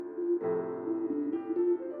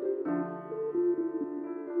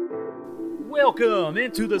Welcome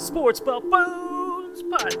into the Sports Buffoons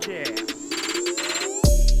Podcast.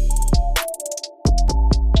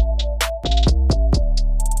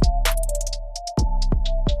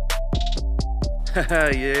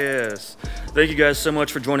 Yes. Thank you guys so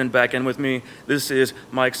much for joining back in with me. This is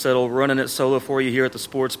Mike Settle running it solo for you here at the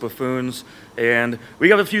Sports Buffoons. And we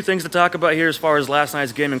have a few things to talk about here as far as last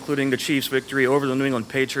night's game, including the Chiefs' victory over the New England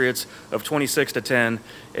Patriots of 26-10.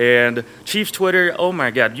 And Chiefs Twitter, oh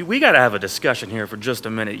my God, we got to have a discussion here for just a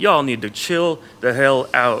minute. Y'all need to chill the hell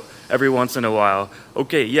out every once in a while.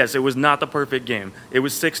 Okay, yes, it was not the perfect game. It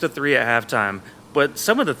was 6-3 at halftime. But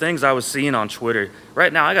some of the things I was seeing on Twitter,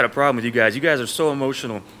 right now I got a problem with you guys. You guys are so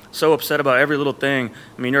emotional, so upset about every little thing.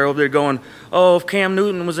 I mean, you're over there going, oh, if Cam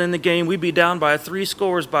Newton was in the game, we'd be down by 3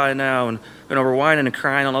 scores by now. And we're whining and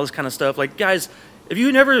crying and all this kind of stuff. Like, guys, if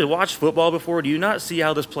you never watched football before, do you not see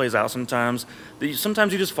how this plays out sometimes?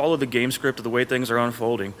 Sometimes you just follow the game script of the way things are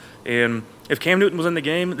unfolding. And if Cam Newton was in the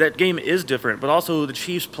game, that game is different. But also the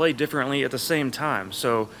Chiefs play differently at the same time.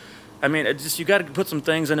 So, I mean, you got to put some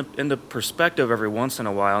things into perspective every once in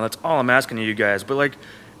a while, and that's all I'm asking you guys. But, like,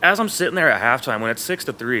 as I'm sitting there at halftime when it's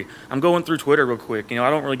 6-3, I'm going through Twitter real quick. I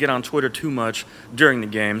don't really get on Twitter too much during the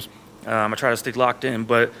games. I try to stay locked in,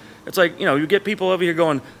 but it's like, you get people over here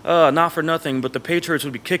going, not for nothing, but the Patriots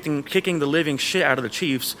would be kicking the living shit out of the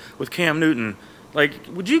Chiefs with Cam Newton. Like,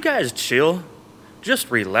 would you guys chill? Just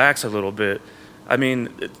relax a little bit. I mean,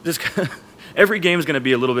 this every game is going to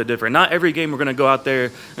be a little bit different. Not every game we're going to go out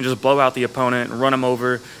there and just blow out the opponent and run them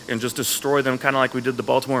over and just destroy them, kind of like we did the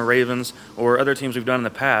Baltimore Ravens or other teams we've done in the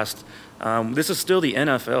past. This is still the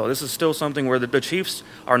NFL. This is still something where the Chiefs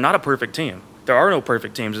are not a perfect team. There are no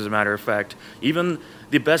perfect teams, as a matter of fact. Even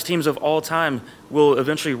the best teams of all time will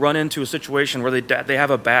eventually run into a situation where they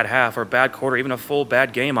have a bad half or a bad quarter, even a full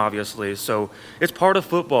bad game, obviously. So it's part of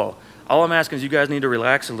football. All I'm asking is you guys need to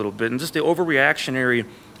relax a little bit, and just the overreactionary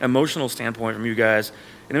emotional standpoint from you guys.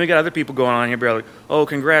 And then we got other people going on here like, oh,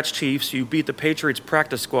 congrats, Chiefs. You beat the Patriots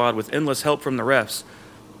practice squad with endless help from the refs.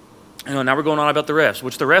 Now we're going on about the refs,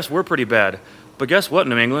 which the refs were pretty bad. But guess what,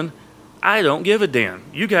 New England? I don't give a damn.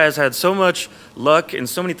 You guys had so much luck and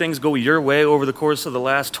so many things go your way over the course of the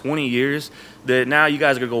last 20 years that now you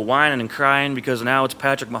guys are going to go whining and crying because now it's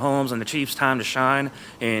Patrick Mahomes and the Chiefs' time to shine,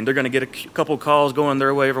 and they're going to get a couple calls going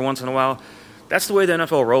their way every once in a while. That's the way the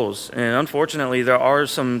NFL rolls. And unfortunately, there are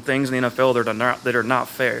some things in the NFL that are not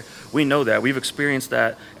fair. We know that. We've experienced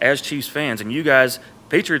that as Chiefs fans. And you guys,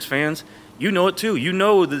 Patriots fans, you know it too. You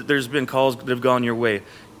know that there's been calls that have gone your way.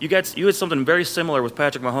 You had something very similar with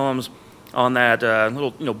Patrick Mahomes on that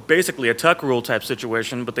little, basically a tuck rule type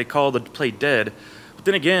situation, but they called the play dead. But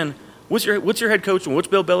then again, what's your head coach and what's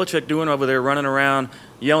Bill Belichick doing over there running around,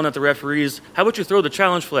 yelling at the referees? How about you throw the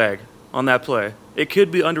challenge flag on that play? It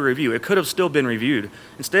could be under review. It could have still been reviewed.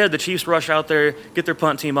 Instead, the Chiefs rush out there, get their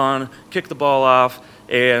punt team on, kick the ball off,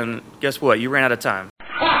 and guess what? You ran out of time.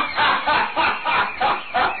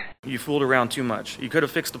 You fooled around too much. You could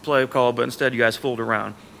have fixed the play call, but instead you guys fooled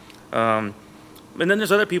around. And then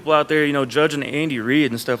there's other people out there, judging Andy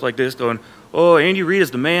Reid and stuff like this, going, oh, Andy Reid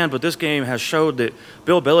is the man, but this game has showed that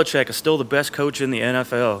Bill Belichick is still the best coach in the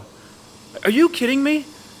NFL. Are you kidding me?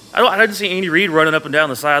 I didn't see Andy Reid running up and down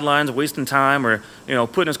the sidelines, wasting time, or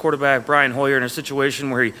putting his quarterback Brian Hoyer in a situation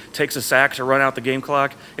where he takes a sack to run out the game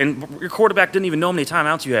clock. And your quarterback didn't even know how many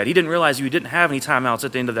timeouts you had. He didn't realize you didn't have any timeouts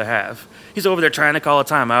at the end of the half. He's over there trying to call a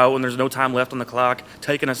timeout when there's no time left on the clock,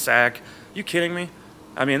 taking a sack. You kidding me?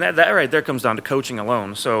 I mean, that right there comes down to coaching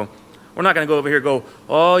alone. So we're not going to go over here and go,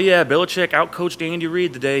 oh, yeah, Belichick outcoached Andy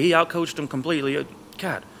Reid today. He outcoached him completely.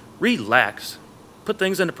 God, relax. Put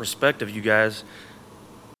things into perspective, you guys.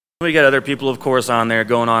 We got other people, of course, on there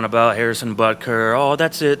going on about Harrison Butker. Oh,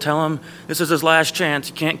 that's it. Tell him this is his last chance.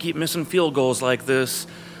 You can't keep missing field goals like this.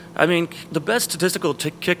 I mean, the best statistical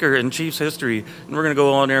kicker in Chiefs history, and we're going to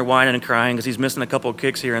go on there whining and crying because he's missing a couple of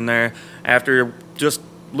kicks here and there after just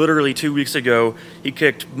literally 2 weeks ago, he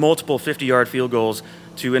kicked multiple 50-yard field goals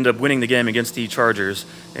to end up winning the game against the Chargers.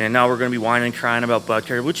 And now we're going to be whining and crying about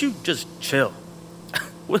Butker. Would you just chill?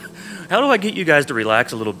 How do I get you guys to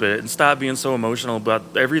relax a little bit and stop being so emotional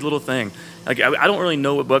about every little thing? Like, I don't really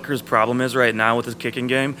know what Butker's problem is right now with his kicking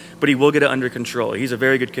game, but he will get it under control. He's a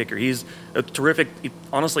very good kicker. He's a terrific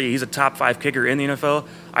 – honestly, he's a top 5 kicker in the NFL.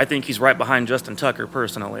 I think he's right behind Justin Tucker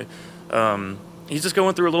personally. He's just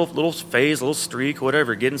going through a little phase, a little streak,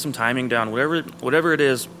 whatever, getting some timing down. Whatever it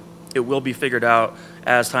is, it will be figured out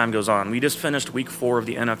as time goes on. We just finished week 4 of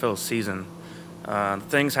the NFL season.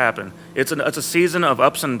 Things happen. It's a season of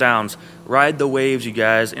ups and downs. Ride the waves, you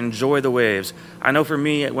guys. Enjoy the waves. I know for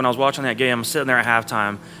me, when I was watching that game, I'm sitting there at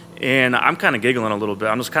halftime, And I'm kind of giggling a little bit.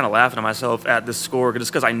 I'm just kind of laughing at myself at this score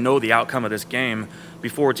just because I know the outcome of this game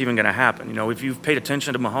before it's even going to happen. You know, if you've paid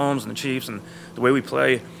attention to Mahomes and the Chiefs and the way we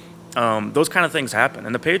play, those kind of things happen.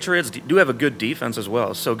 And the Patriots do have a good defense as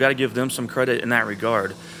well, so got to give them some credit in that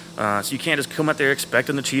regard. So you can't just come out there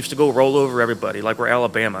expecting the Chiefs to go roll over everybody like we're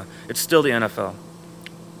Alabama. It's still the NFL.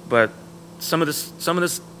 But some of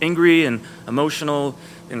this angry and emotional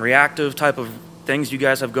and reactive type of things you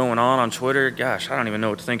guys have going on Twitter, gosh, I don't even know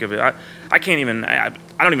what to think of it. I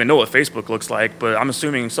don't even know what Facebook looks like, but I'm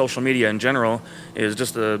assuming social media in general is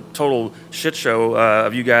just a total shit show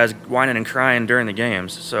of you guys whining and crying during the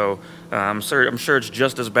games. So I'm sure it's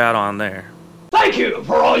just as bad on there. Thank you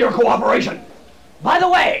for all your cooperation. By the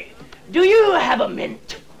way, do you have a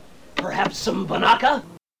mint? Perhaps some Banaka?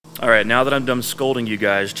 All right, now that I'm done scolding you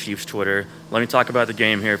guys, Chiefs Twitter, let me talk about the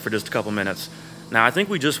game here for just a couple minutes. Now, I think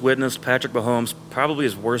we just witnessed Patrick Mahomes probably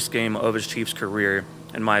his worst game of his Chiefs career,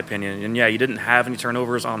 in my opinion. And yeah, he didn't have any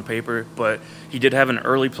turnovers on paper, but he did have an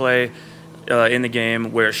early play in the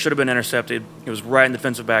game where it should have been intercepted. It was right in the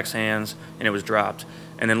defensive back's hands, and it was dropped.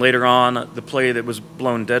 And then later on, the play that was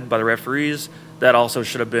blown dead by the referees, that also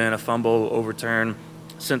should have been a fumble overturn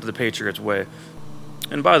sent to the Patriots' way.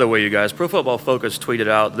 And by the way, you guys, Pro Football Focus tweeted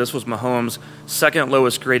out this was Mahomes' second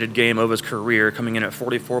lowest graded game of his career, coming in at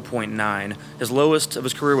 44.9. His lowest of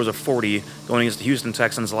his career was a 40, going against the Houston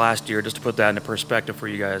Texans last year, just to put that into perspective for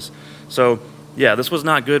you guys. So, yeah, this was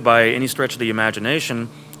not good by any stretch of the imagination.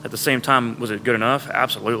 At the same time, was it good enough?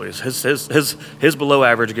 Absolutely. His below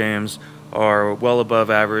average games are well above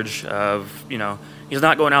average of, he's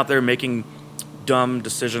not going out there making dumb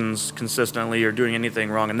decisions consistently or doing anything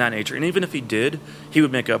wrong in that nature. And even if he did, he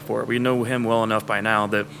would make up for it. We know him well enough by now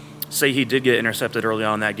that, say he did get intercepted early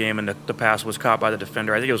on in that game and the pass was caught by the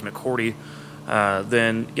defender, I think it was McCourty,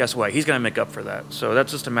 then guess what? He's going to make up for that. So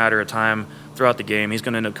that's just a matter of time throughout the game. He's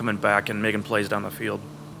going to end up coming back and making plays down the field.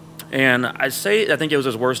 And I think it was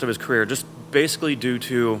his worst of his career, just basically due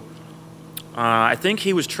to I think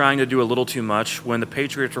he was trying to do a little too much when the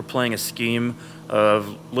Patriots were playing a scheme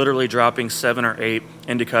of literally dropping 7 or 8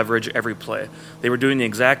 into coverage every play. They were doing the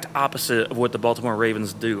exact opposite of what the Baltimore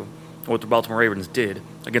Ravens do, or what the Baltimore Ravens did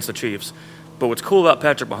against the Chiefs. But what's cool about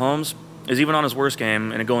Patrick Mahomes is even on his worst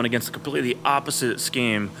game and going against the completely opposite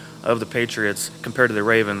scheme of the Patriots compared to the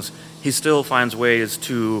Ravens, he still finds ways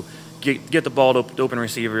to get the ball to open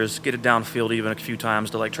receivers, get it downfield even a few times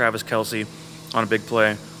to like Travis Kelce on a big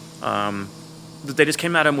play. They just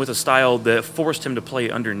came at him with a style that forced him to play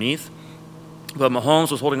underneath. But Mahomes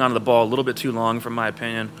was holding on to the ball a little bit too long, from my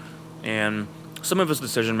opinion. And some of his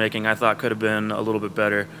decision-making, I thought, could have been a little bit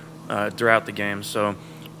better throughout the game. So,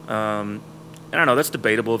 I don't know. That's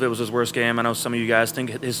debatable if it was his worst game. I know some of you guys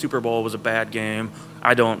think his Super Bowl was a bad game.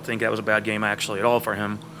 I don't think that was a bad game, actually, at all for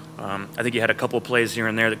him. I think he had a couple of plays here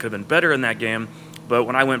and there that could have been better in that game. But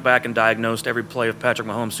when I went back and diagnosed every play of Patrick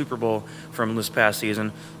Mahomes' Super Bowl from this past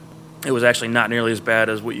season, it was actually not nearly as bad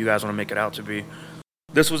as what you guys want to make it out to be.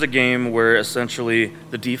 This was a game where essentially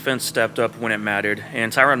the defense stepped up when it mattered,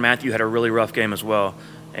 and Tyrann Mathieu had a really rough game as well.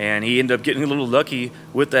 And he ended up getting a little lucky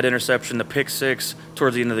with that interception, the pick six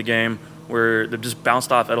towards the end of the game, where it just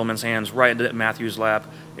bounced off Edelman's hands right into Mathieu's lap,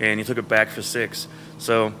 and he took it back for 6.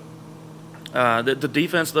 So the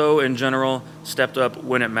defense, though, in general, stepped up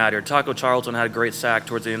when it mattered. Taco Charlton had a great sack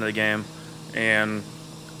towards the end of the game, and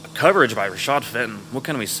coverage by Rashad Fenton. What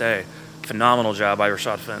can we say? Phenomenal job by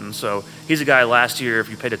Rashad Fenton. So he's a guy last year, if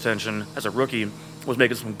you paid attention, as a rookie, was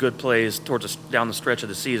making some good plays down the stretch of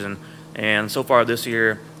the season. And so far this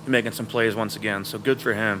year, he's making some plays once again. So good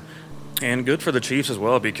for him. And good for the Chiefs as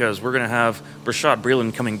well, because we're going to have Bashaud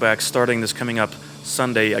Breeland coming back starting this coming up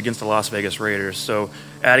Sunday against the Las Vegas Raiders. So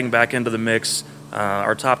adding back into the mix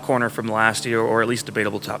our top corner from last year, or at least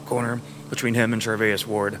debatable top corner, between him and Charvarius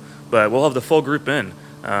Ward. But we'll have the full group in.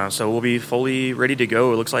 So we'll be fully ready to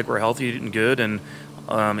go. It looks like we're healthy and good, and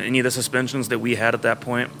any of the suspensions that we had at that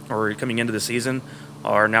point or coming into the season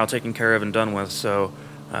are now taken care of and done with. So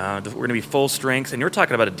we're going to be full strength. And you're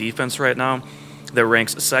talking about a defense right now that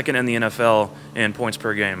ranks second in the NFL in points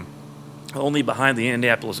per game, only behind the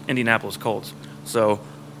Indianapolis Colts. So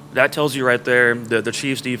that tells you right there that the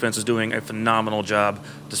Chiefs defense is doing a phenomenal job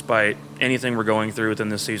despite anything we're going through within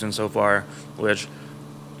this season so far, which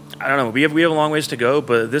I don't know. We have a long ways to go,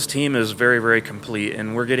 but this team is very, very complete,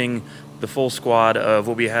 and we're getting the full squad of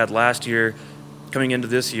what we had last year coming into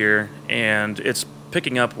this year, and it's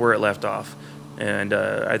picking up where it left off. And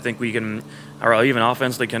I think we can, our even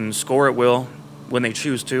offense, they can score at will when they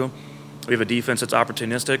choose to. We have a defense that's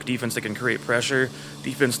opportunistic, defense that can create pressure,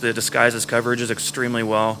 defense that disguises coverages extremely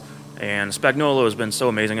well. And Spagnuolo has been so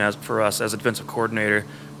amazing for us as a defensive coordinator.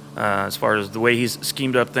 as far as the way he's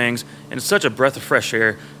schemed up things. And it's such a breath of fresh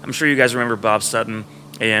air. I'm sure you guys remember Bob Sutton,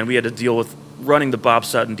 and we had to deal with running the Bob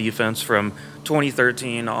Sutton defense from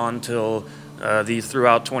 2013 on till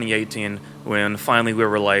throughout 2018, when finally we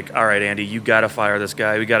were like, all right, Andy, you got to fire this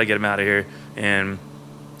guy. We got to get him out of here. And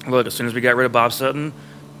look, as soon as we got rid of Bob Sutton,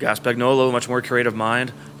 got Spagnuolo, a much more creative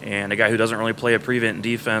mind, and a guy who doesn't really play a prevent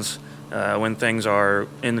defense when things are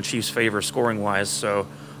in the Chiefs' favor scoring-wise. So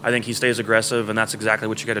I think he stays aggressive, and that's exactly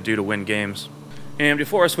what you got to do to win games. And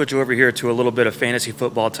before I switch over here to a little bit of fantasy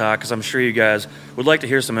football talk, because I'm sure you guys would like to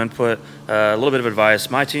hear some input, a little bit of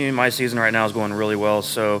advice. My team, my season right now is going really well,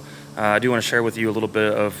 so I do want to share with you a little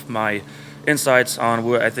bit of my insights on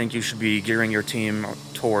what I think you should be gearing your team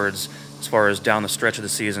towards as far as down the stretch of the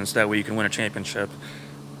season, so that way you can win a championship.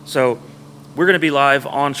 So we're going to be live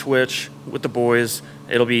on Twitch with the boys.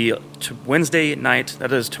 It'll be Wednesday night,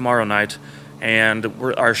 that is tomorrow night, and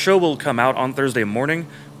our show will come out on Thursday morning.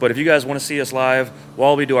 But if you guys want to see us live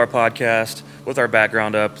while we do our podcast with our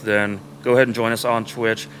background up, then go ahead and join us on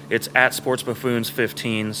Twitch. It's at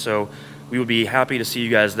SportsBuffoons15, so we would be happy to see you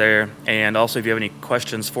guys there. And also, if you have any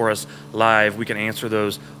questions for us live, we can answer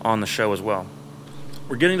those on the show as well.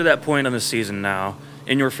 We're getting to that point in the season now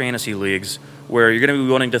in your fantasy leagues where you're going to be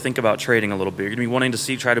wanting to think about trading a little bit. You're going to be wanting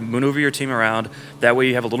to try to maneuver your team around. That way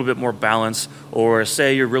you have a little bit more balance. Or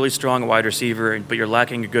say you're really strong at wide receiver, but you're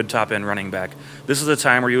lacking a good top-end running back. This is the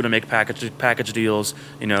time where you want to make package deals,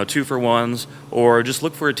 2-for-1s, or just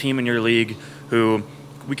look for a team in your league who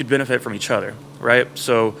we could benefit from each other, right?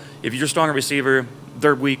 So if you're strong at receiver,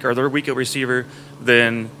 they're weak at receiver,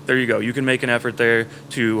 then there you go. You can make an effort there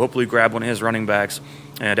to hopefully grab one of his running backs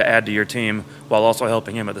and to add to your team while also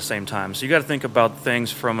helping him at the same time. So you got to think about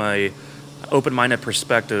things from a open-minded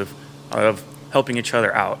perspective of helping each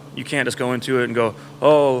other out. You can't just go into it and go,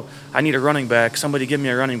 oh, I need a running back. Somebody give me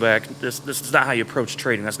a running back. This is not how you approach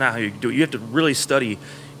trading. That's not how you do it. You have to really study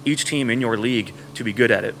each team in your league to be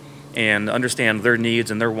good at it and understand their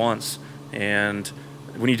needs and their wants. And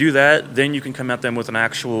when you do that, then you can come at them with an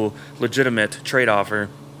actual legitimate trade offer.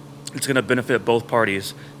 It's going to benefit both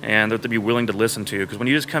parties, and they're to be willing to listen to. Because when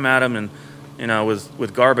you just come at them and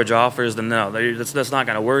with garbage offers, then no, that's not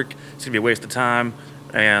going to work. It's going to be a waste of time,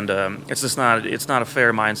 and it's not a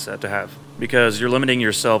fair mindset to have, because you're limiting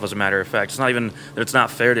yourself. As a matter of fact, it's not even that it's not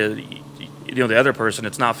fair to the other person.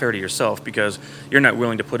 It's not fair to yourself because you're not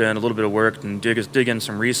willing to put in a little bit of work and dig in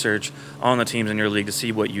some research on the teams in your league to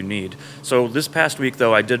see what you need. So this past week,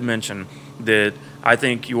 though, I did mention that I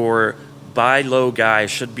think your buy low guy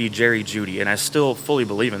should be Jerry Jeudy, and I still fully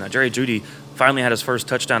believe in that. Jerry Jeudy finally had his first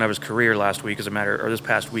touchdown of his career this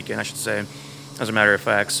past weekend, I should say, as a matter of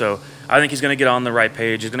fact. So I think he's going to get on the right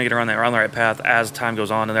page. He's going to get on the right path as time goes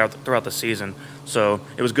on and throughout the season. So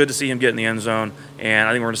it was good to see him get in the end zone, and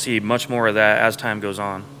I think we're going to see much more of that as time goes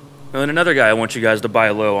on. And then another guy I want you guys to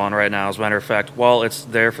buy low on right now, as a matter of fact, while it's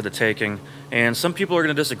there for the taking. And some people are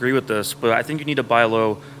going to disagree with this, but I think you need to buy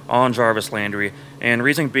low on Jarvis Landry. And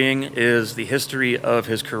reason being is the history of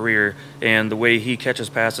his career and the way he catches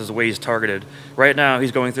passes, the way he's targeted. Right now,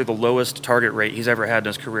 he's going through the lowest target rate he's ever had in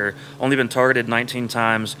his career. Only been targeted 19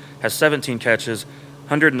 times, has 17 catches,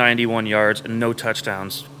 191 yards, and no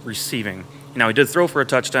touchdowns receiving. Now, he did throw for a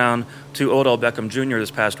touchdown to Odell Beckham Jr.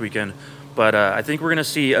 this past weekend, but I think we're going to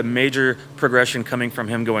see a major progression coming from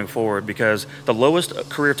him going forward, because the lowest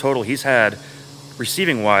career total he's had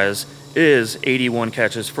receiving-wise is 81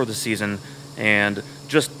 catches for the season, and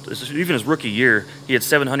just even his rookie year, he had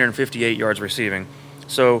 758 yards receiving.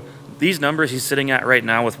 So these numbers he's sitting at right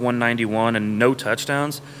now with 191 and no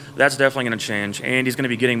touchdowns, that's definitely going to change, and he's going to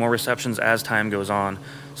be getting more receptions as time goes on.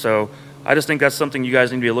 So I just think that's something you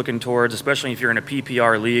guys need to be looking towards, especially if you're in a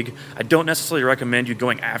PPR league. I don't necessarily recommend you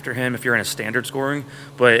going after him if you're in a standard scoring,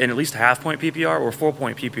 but in at least half-point PPR or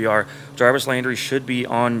full-point PPR, Jarvis Landry should be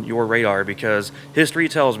on your radar, because history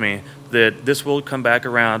tells me that this will come back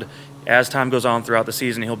around. As time goes on throughout the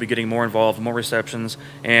season, he'll be getting more involved, more receptions,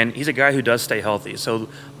 and he's a guy who does stay healthy. So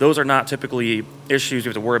those are not typically issues you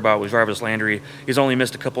have to worry about with Jarvis Landry. He's only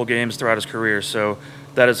missed a couple games throughout his career, so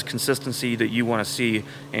that is consistency that you want to see.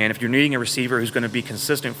 And if you're needing a receiver who's going to be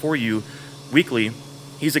consistent for you weekly,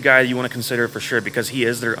 he's a guy you want to consider for sure, because he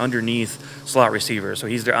is their underneath slot receiver. So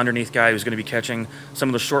he's their underneath guy who's going to be catching some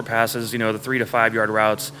of the short passes, the 3 to 5 yard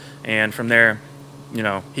routes, and from there,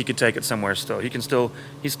 he could take it somewhere still. He's still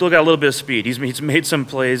got a little bit of speed. He's made some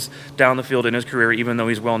plays down the field in his career, even though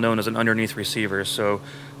he's well known as an underneath receiver. So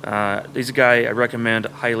he's a guy I recommend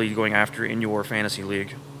highly going after in your fantasy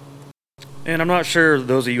league. And I'm not sure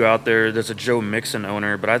those of you out there that's a Joe Mixon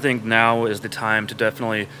owner, but I think now is the time to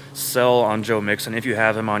definitely sell on Joe Mixon if you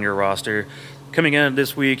have him on your roster. coming in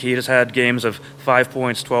this week, he just had games of 5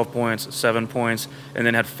 points, 12 points, 7 points, and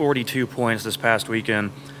then had 42 points this past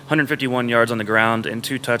weekend, 151 yards on the ground and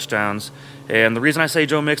 2 touchdowns. And the reason I say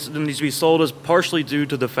Joe Mixon needs to be sold is partially due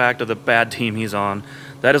to the fact of the bad team he's on.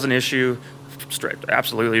 That is an issue.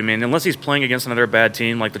 Absolutely. I mean, unless he's playing against another bad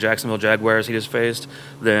team like the Jacksonville Jaguars he just faced,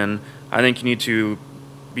 then I think you need to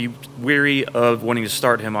be weary of wanting to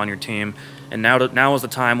start him on your team. And now is the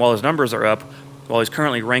time, while his numbers are up, while he's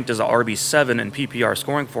currently ranked as a RB7 in PPR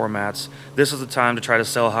scoring formats, this is the time to try to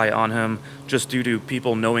sell high on him just due to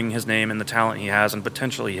people knowing his name and the talent he has and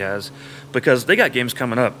potential he has. Because they got games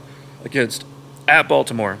coming up at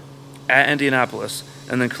Baltimore, at Indianapolis,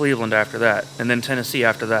 and then Cleveland after that, and then Tennessee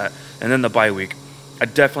after that, and then the bye week. I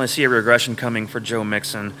definitely see a regression coming for Joe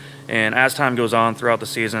Mixon. And as time goes on throughout the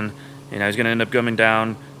season, he's going to end up coming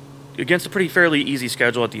down against a pretty fairly easy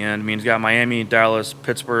schedule at the end. I mean, he's got Miami, Dallas,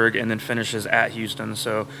 Pittsburgh, and then finishes at Houston.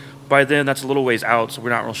 So by then, that's a little ways out, so we're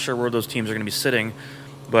not real sure where those teams are going to be sitting.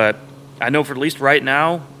 But I know for at least right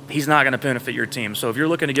now, he's not going to benefit your team. So if you're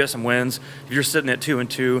looking to get some wins, if you're sitting at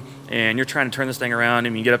 2-2 and you're trying to turn this thing around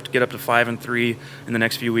and you get up to 5-3 in the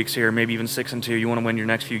next few weeks here, maybe even 6-2, you want to win your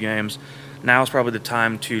next few games, now is probably the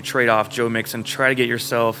time to trade off Joe Mixon, try to get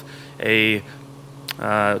yourself a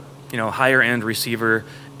higher end receiver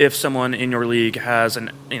if someone in your league has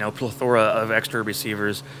an plethora of extra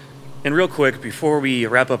receivers. And real quick, before we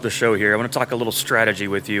wrap up the show here, I want to talk a little strategy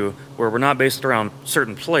with you where we're not based around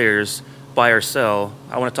certain players, buy or sell.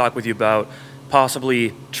 I want to talk with you about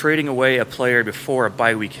possibly trading away a player before a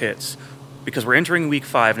bye week hits, because we're entering week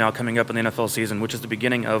 5 now coming up in the NFL season, which is the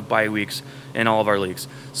beginning of bye weeks in all of our leagues.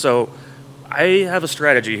 So I have a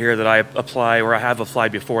strategy here that I apply, or I have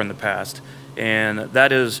applied before in the past, and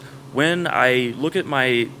that is when I look at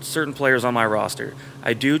my certain players on my roster,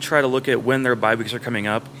 I do try to look at when their bye weeks are coming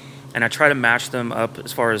up, and I try to match them up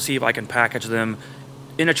as far as see if I can package them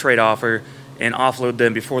in a trade offer and offload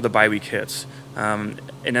them before the bye week hits. And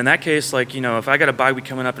in that case, if I got a bye week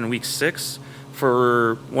coming up in week 6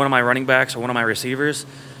 for one of my running backs or one of my receivers,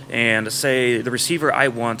 and say the receiver I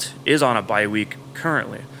want is on a bye week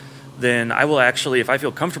currently, then I will actually, if I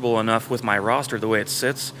feel comfortable enough with my roster the way it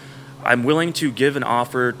sits, I'm willing to give an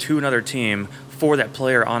offer to another team for that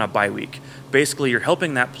player on a bye week. Basically, you're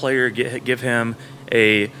helping that player give him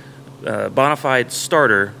a bona fide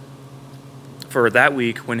starter for that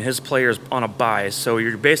week when his player's on a bye. So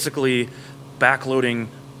you're basically backloading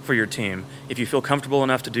for your team. If you feel comfortable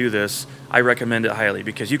enough to do this, I recommend it highly,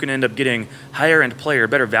 because you can end up getting higher end player,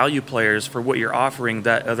 better value players for what you're offering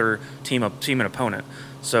that other team and opponent.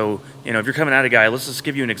 So, if you're coming at a guy, let's just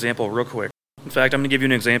give you an example real quick. In fact, I'm going to give you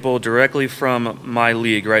an example directly from my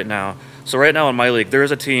league right now. So right now in my league, there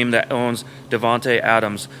is a team that owns Davante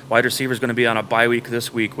Adams. Wide receiver is going to be on a bye week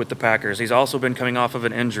this week with the Packers. He's also been coming off of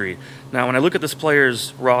an injury. Now, when I look at this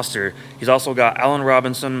player's roster, he's also got Allen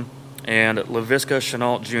Robinson and Laviska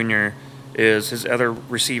Shenault Jr. is his other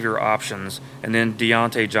receiver options, and then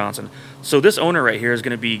Deontay Johnson. So this owner right here is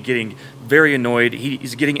going to be getting very annoyed.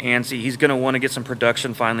 He's getting antsy. He's going to want to get some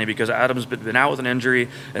production finally because Adams been out with an injury,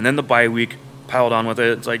 and then the bye week piled on with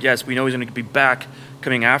it. It's like, yes, we know he's going to be back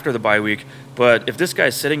coming after the bye week, but if this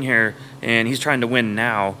guy's sitting here and he's trying to win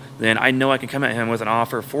now, then I know I can come at him with an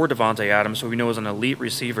offer for Davante Adams, who we know is an elite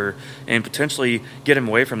receiver, and potentially get him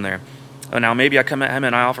away from there. Now, maybe I come at him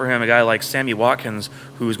and I offer him a guy like Sammy Watkins,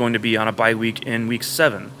 who is going to be on a bye week in week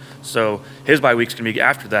 7. So his bye week's going to be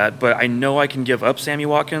after that, but I know I can give up Sammy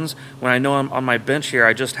Watkins when I know I'm on my bench here.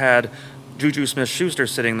 I just had Juju Smith-Schuster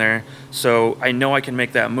sitting there, so I know I can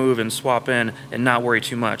make that move and swap in and not worry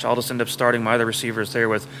too much. I'll just end up starting my other receivers there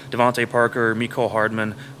with Devontae Parker, Mecole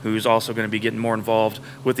Hardman, who's also going to be getting more involved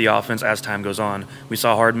with the offense as time goes on. We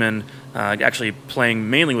saw Hardman actually playing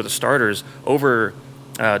mainly with the starters over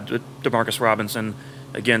Demarcus Robinson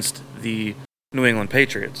against the New England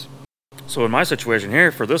Patriots. So in my situation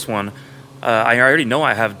here for this one, I already know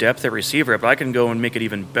I have depth at receiver, but I can go and make it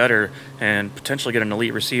even better and potentially get an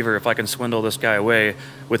elite receiver if I can swindle this guy away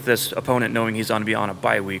with this opponent knowing he's going to be on a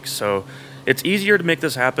bye week. So it's easier to make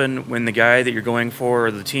this happen when the guy that you're going for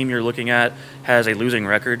or the team you're looking at has a losing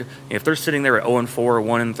record. If they're sitting there at 0-4 or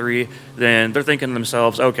 1-3, then they're thinking to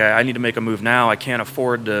themselves, okay, I need to make a move now. I can't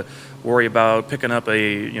afford to worry about picking up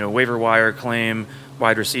a waiver wire claim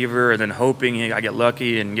wide receiver and then hoping I get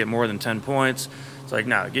lucky and get more than 10 points. It's like,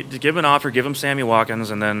 no, give an offer, give him Sammy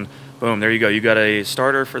Watkins, and then boom, there you go. You got a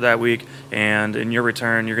starter for that week, and in your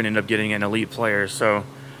return, you're going to end up getting an elite player. So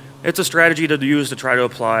it's a strategy to use to try to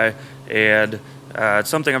apply, and it's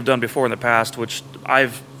something I've done before in the past, which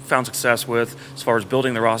I've found success with as far as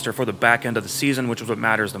building the roster for the back end of the season, which is what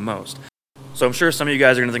matters the most. So I'm sure some of you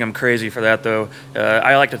guys are going to think I'm crazy for that, though.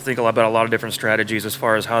 I like to think about a lot of different strategies as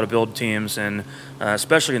far as how to build teams, and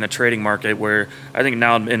especially in the trading market, where I think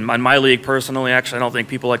now in my league personally, actually, I don't think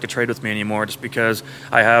people like to trade with me anymore, just because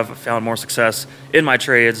I have found more success in my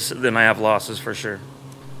trades than I have losses for sure.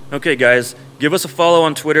 Okay, guys, give us a follow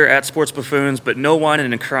on Twitter at Sports Buffoons, but no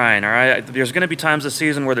whining and crying, all right? There's going to be times this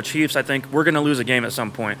season where the Chiefs, I think, we're going to lose a game at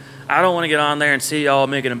some point. I don't want to get on there and see y'all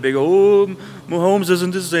making a big, oh, Mahomes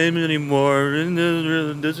isn't the same anymore, and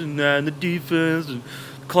this and that, and the defense, and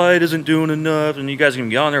Clyde isn't doing enough, and you guys are going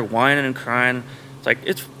to be on there whining and crying. It's like,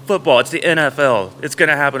 it's football. It's the NFL. It's going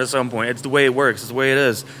to happen at some point. It's the way it works. It's the way it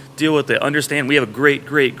is. Deal with it. Understand we have a great,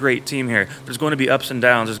 great, great team here. There's going to be ups and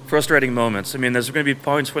downs. There's frustrating moments. I mean, there's going to be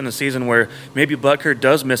points in the season where maybe Butker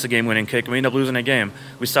does miss a game-winning kick and we end up losing a game.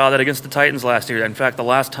 We saw that against the Titans last year. In fact, the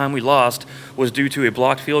last time we lost was due to a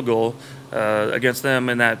blocked field goal against them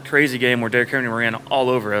in that crazy game where Derrick Henry ran all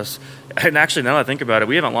over us. And actually, now that I think about it,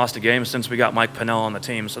 we haven't lost a game since we got Mike Pennell on the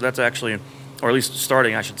team. So that's actually, or at least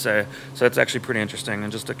starting, I should say. So that's actually pretty interesting,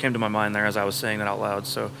 and just it came to my mind there as I was saying that out loud.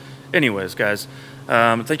 So anyways, guys,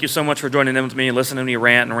 thank you so much for joining in with me and listening to me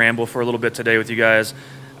rant and ramble for a little bit today with you guys.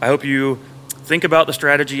 I hope you think about the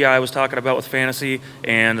strategy I was talking about with fantasy,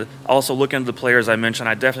 and also look into the players I mentioned.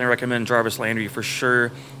 I definitely recommend Jarvis Landry for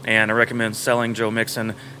sure, and I recommend selling Joe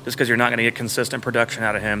Mixon just because you're not going to get consistent production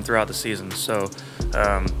out of him throughout the season. So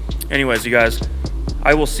anyways, you guys,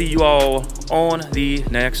 I will see you all on the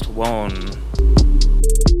next one.